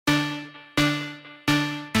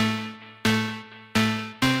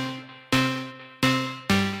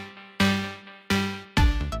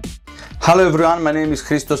Hello everyone, my name is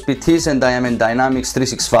Christos Pittis and I am a Dynamics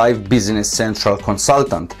 365 Business Central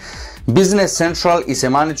consultant. Business Central is a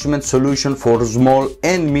management solution for small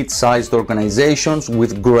and mid-sized organizations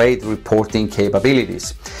with great reporting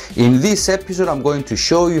capabilities. In this episode, I'm going to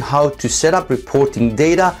show you how to set up reporting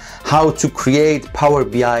data, how to create Power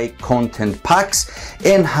BI content packs,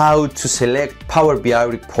 and how to select Power BI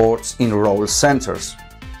reports in role centers.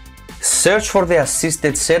 Search for the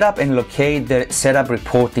assisted setup and locate the setup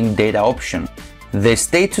reporting data option. The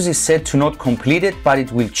status is set to not completed, but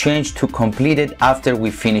it will change to completed after we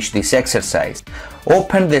finish this exercise.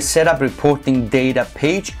 Open the setup reporting data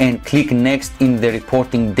page and click next in the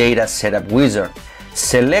reporting data setup wizard.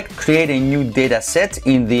 Select create a new data set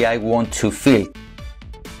in the I want to field.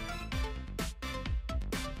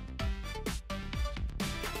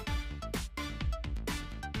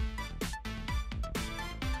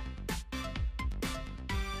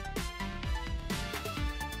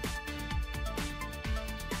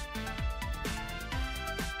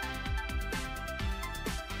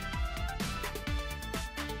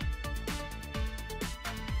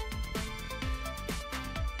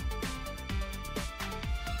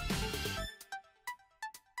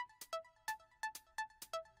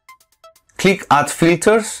 Click Add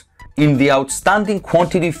Filters. In the Outstanding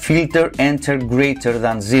Quantity filter, enter greater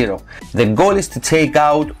than 0. The goal is to take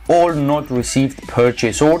out all not received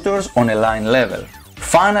purchase orders on a line level.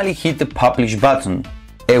 Finally, hit the Publish button.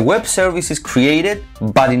 A web service is created,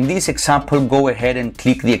 but in this example, go ahead and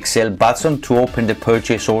click the Excel button to open the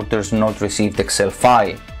purchase orders not received Excel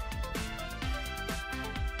file.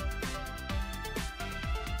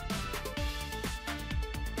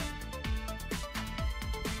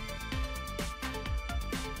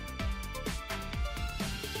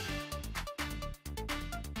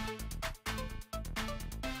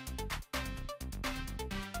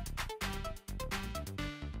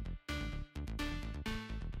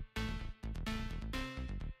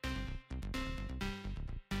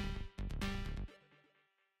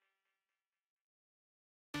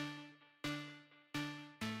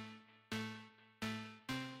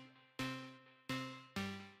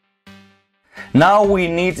 Now we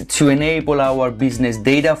need to enable our business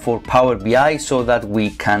data for Power BI so that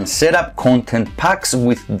we can set up content packs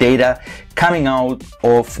with data coming out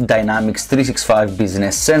of Dynamics 365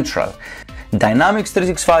 Business Central. Dynamics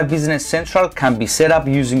 365 Business Central can be set up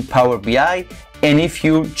using Power BI, and if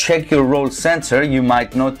you check your role center, you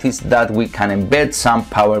might notice that we can embed some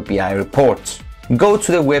Power BI reports. Go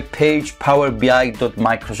to the web page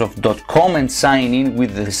powerbi.microsoft.com and sign in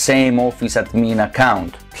with the same Office admin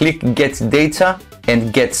account. Click Get Data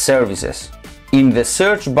and Get Services. In the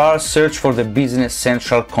search bar, search for the Business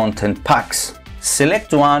Central content packs.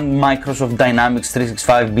 Select one Microsoft Dynamics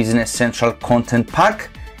 365 Business Central content pack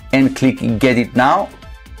and click Get It Now.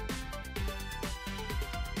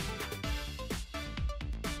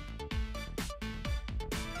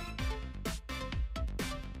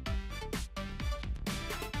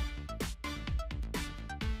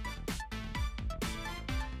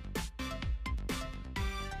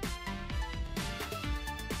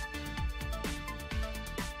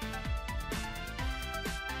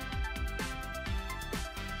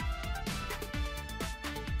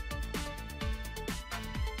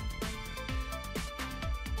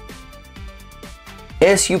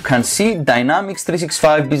 As you can see, Dynamics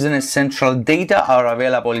 365 Business Central data are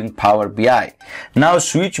available in Power BI. Now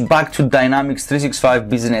switch back to Dynamics 365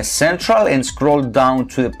 Business Central and scroll down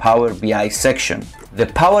to the Power BI section. The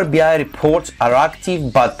Power BI reports are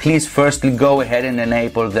active, but please firstly go ahead and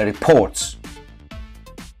enable the reports.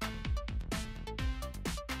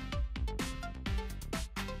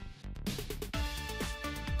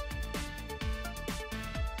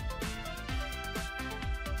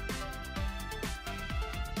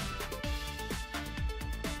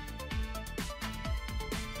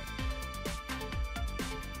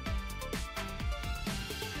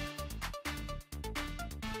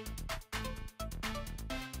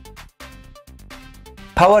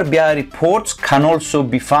 Power BI reports can also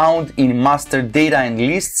be found in master data and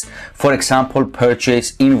lists, for example,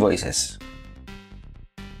 purchase invoices.